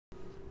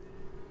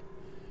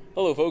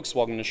Hello folks,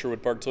 welcome to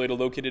Sherwood Park Toyota,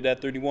 located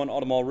at 31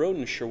 Automall Road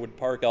in Sherwood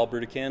Park,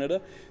 Alberta, Canada.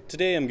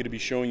 Today I'm going to be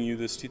showing you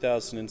this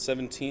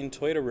 2017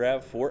 Toyota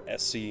RAV4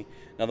 SC.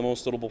 Now the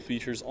most notable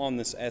features on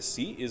this SC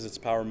is its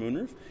power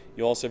moonroof.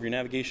 You also have your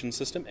navigation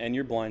system and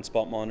your blind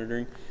spot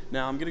monitoring.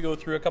 Now I'm going to go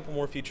through a couple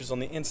more features on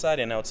the inside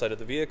and outside of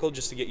the vehicle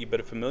just to get you a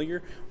bit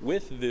familiar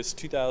with this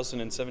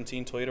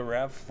 2017 Toyota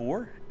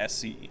RAV4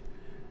 SC.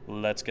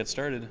 Let's get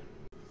started.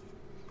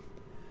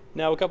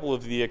 Now, a couple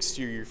of the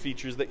exterior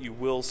features that you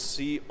will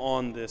see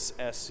on this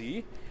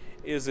SC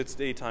is its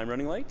daytime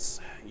running lights.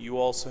 You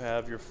also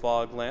have your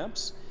fog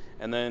lamps,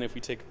 and then if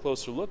we take a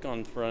closer look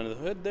on front of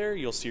the hood there,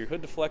 you'll see your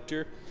hood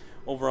deflector.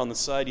 Over on the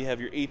side you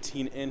have your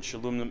 18-inch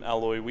aluminum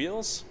alloy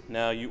wheels.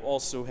 Now you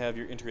also have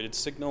your integrated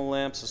signal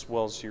lamps as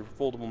well as your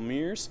foldable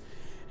mirrors.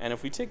 And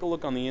if we take a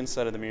look on the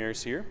inside of the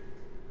mirrors here,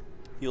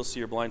 you'll see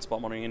your blind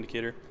spot monitoring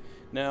indicator.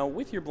 Now,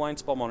 with your blind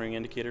spot monitoring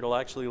indicator, it'll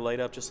actually light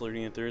up just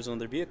alerting that there is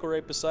another vehicle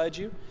right beside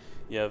you.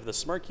 You have the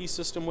smart key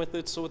system with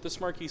it, so with the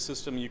smart key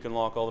system you can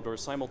lock all the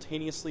doors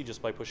simultaneously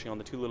just by pushing on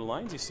the two little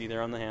lines you see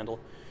there on the handle.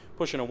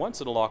 Pushing it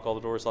once, it'll lock all the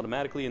doors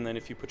automatically, and then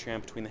if you put your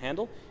hand between the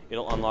handle,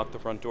 it'll unlock the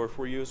front door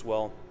for you as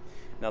well.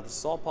 Now, this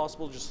is all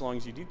possible just as long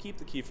as you do keep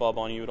the key fob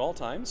on you at all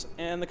times,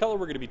 and the color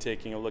we're going to be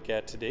taking a look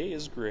at today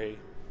is gray.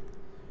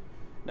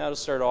 Now to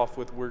start off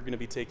with, we're going to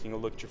be taking a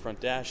look at your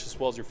front dash as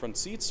well as your front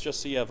seats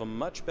just so you have a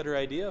much better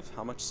idea of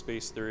how much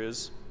space there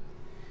is.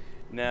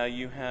 Now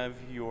you have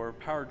your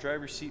power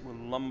driver's seat with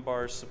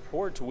lumbar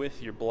support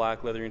with your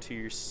black leather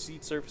interior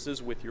seat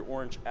surfaces with your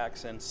orange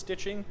accent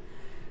stitching.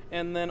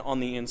 And then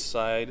on the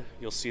inside,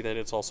 you'll see that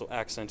it's also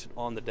accented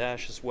on the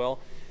dash as well.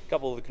 A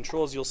couple of the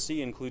controls you'll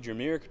see include your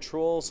mirror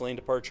controls, lane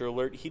departure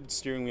alert, heated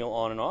steering wheel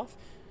on and off,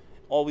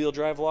 all-wheel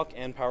drive lock,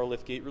 and power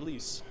liftgate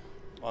release.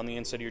 On the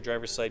inside of your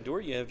driver's side door,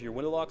 you have your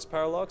window locks,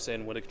 power locks,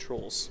 and window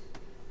controls.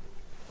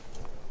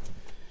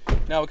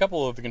 Now, a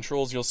couple of the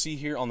controls you'll see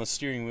here on the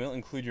steering wheel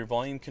include your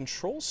volume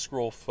control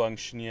scroll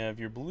function. You have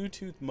your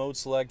Bluetooth mode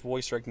select,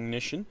 voice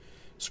recognition,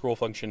 scroll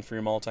function for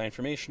your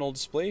multi-informational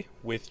display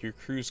with your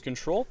cruise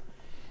control.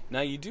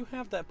 Now, you do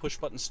have that push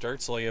button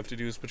start, so all you have to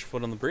do is put your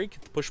foot on the brake,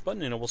 hit the push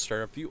button, and it will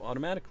start up for you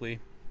automatically.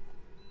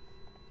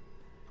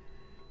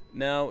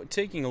 Now,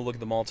 taking a look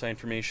at the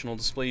multi-informational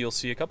display, you'll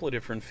see a couple of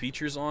different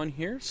features on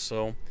here.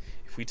 So,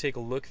 if we take a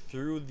look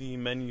through the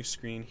menu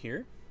screen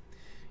here,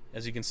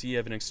 as you can see, you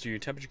have an exterior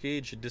temperature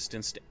gauge, a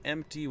distance to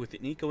empty with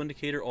an eco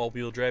indicator,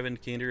 all-wheel drive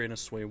indicator, and a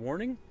sway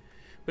warning.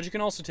 But you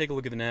can also take a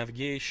look at the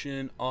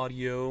navigation,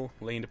 audio,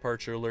 lane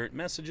departure alert,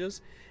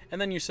 messages,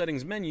 and then your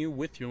settings menu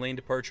with your lane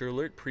departure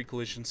alert,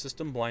 pre-collision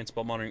system, blind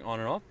spot monitoring on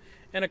and off,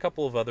 and a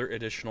couple of other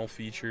additional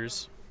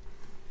features.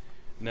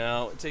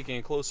 Now, taking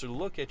a closer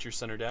look at your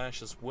center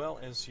dash as well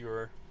as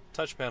your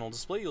touch panel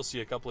display, you'll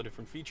see a couple of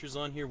different features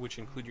on here, which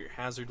include your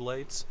hazard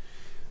lights.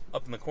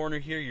 Up in the corner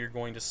here, you're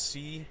going to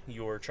see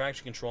your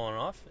traction control on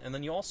and off, and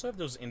then you also have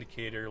those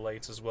indicator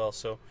lights as well.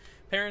 So,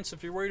 parents,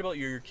 if you're worried about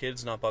your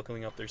kids not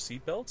buckling up their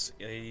seatbelts,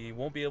 you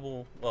won't be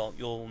able, well,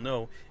 you'll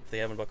know if they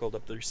haven't buckled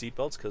up their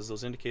seatbelts because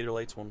those indicator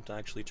lights won't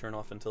actually turn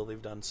off until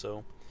they've done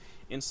so.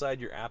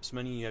 Inside your apps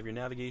menu, you have your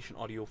navigation,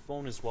 audio,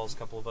 phone, as well as a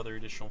couple of other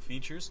additional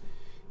features.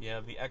 You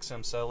have the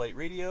XM satellite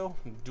radio,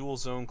 dual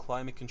zone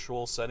climate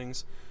control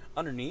settings.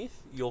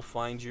 Underneath, you'll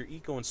find your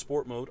eco and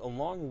sport mode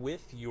along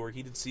with your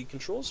heated seat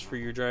controls for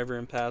your driver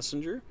and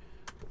passenger.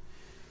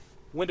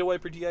 Window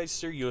wiper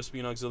de-icer, USB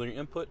and auxiliary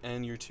input,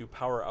 and your two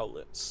power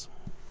outlets.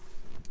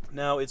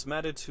 Now, it's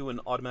matted to an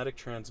automatic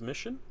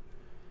transmission.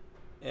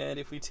 And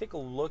if we take a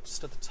look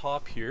just at the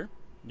top here,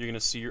 you're going to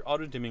see your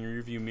auto-dimming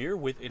rear view mirror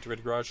with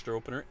integrated garage door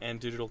opener and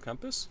digital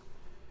compass.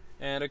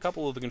 And a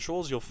couple of the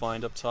controls you'll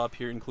find up top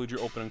here include your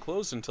open and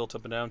close and tilt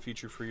up and down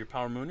feature for your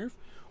power moonroof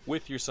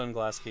with your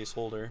sunglass case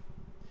holder.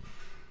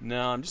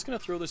 Now I'm just going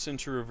to throw this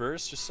into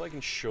reverse just so I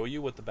can show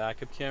you what the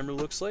backup camera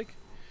looks like.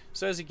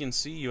 So as you can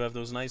see, you have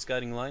those nice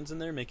guiding lines in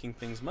there, making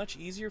things much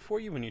easier for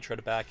you when you try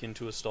to back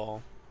into a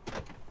stall.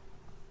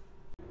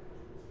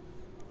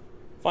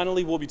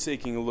 Finally, we'll be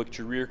taking a look at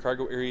your rear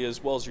cargo area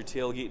as well as your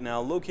tailgate. Now,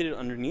 located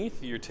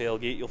underneath your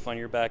tailgate, you'll find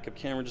your backup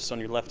camera just on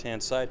your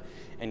left-hand side,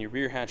 and your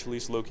rear hatch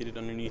release located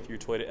underneath your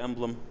Toyota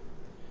emblem.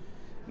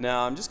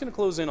 Now, I'm just going to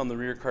close in on the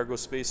rear cargo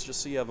space just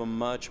so you have a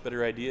much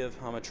better idea of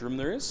how much room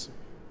there is.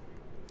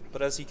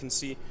 But as you can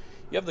see,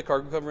 you have the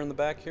cargo cover in the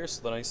back here,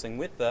 so the nice thing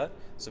with that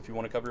is if you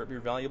want to cover up your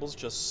valuables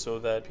just so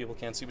that people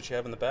can't see what you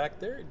have in the back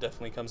there, it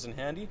definitely comes in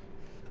handy.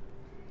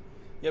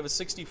 You have a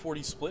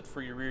 60-40 split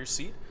for your rear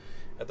seat.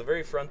 At the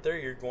very front there,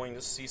 you're going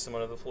to see some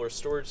under the floor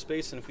storage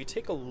space, and if we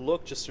take a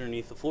look just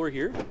underneath the floor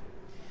here,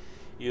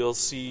 you'll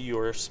see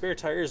your spare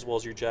tire as well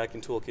as your jack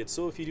and toolkit.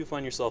 So if you do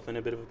find yourself in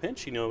a bit of a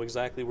pinch, you know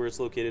exactly where it's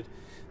located.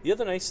 The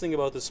other nice thing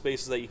about this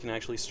space is that you can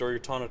actually store your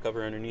tonneau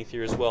cover underneath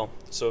here as well.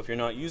 So if you're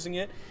not using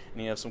it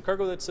and you have some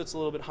cargo that sits a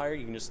little bit higher,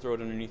 you can just throw it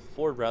underneath the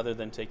floor rather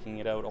than taking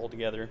it out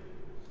altogether.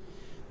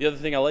 The other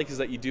thing I like is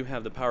that you do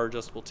have the power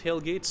adjustable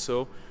tailgate.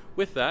 So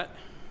with that,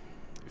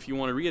 if you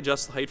want to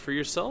readjust the height for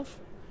yourself,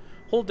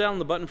 Hold down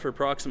the button for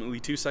approximately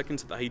 2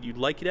 seconds at the height you'd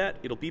like it at.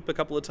 It'll beep a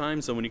couple of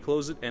times, and when you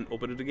close it and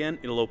open it again,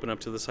 it'll open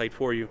up to this height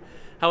for you.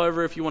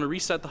 However, if you want to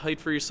reset the height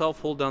for yourself,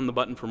 hold down the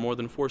button for more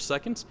than 4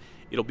 seconds.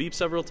 It'll beep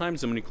several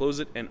times, and when you close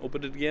it and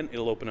open it again,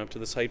 it'll open up to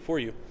this height for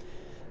you.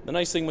 The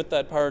nice thing with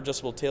that power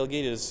adjustable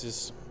tailgate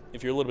is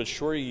if you're a little bit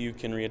shorter, you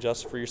can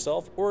readjust for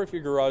yourself, or if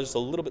your garage is a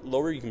little bit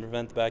lower, you can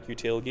prevent the back of your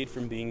tailgate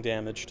from being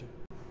damaged.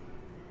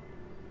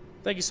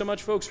 Thank you so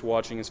much, folks, for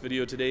watching this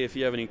video today. If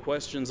you have any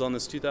questions on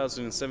this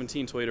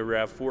 2017 Toyota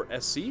RAV4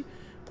 SC,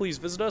 please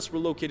visit us. We're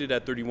located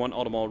at 31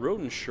 Automall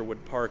Road in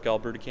Sherwood Park,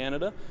 Alberta,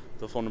 Canada.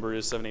 The phone number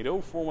is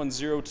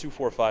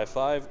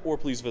 780-410-2455, or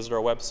please visit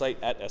our website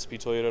at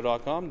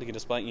sptoyota.com to get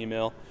us by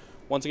email.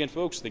 Once again,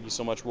 folks, thank you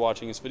so much for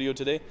watching this video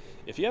today.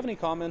 If you have any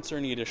comments or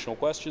any additional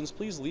questions,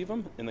 please leave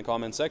them in the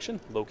comment section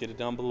located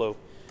down below.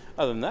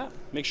 Other than that,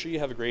 make sure you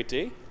have a great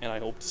day, and I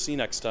hope to see you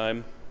next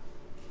time.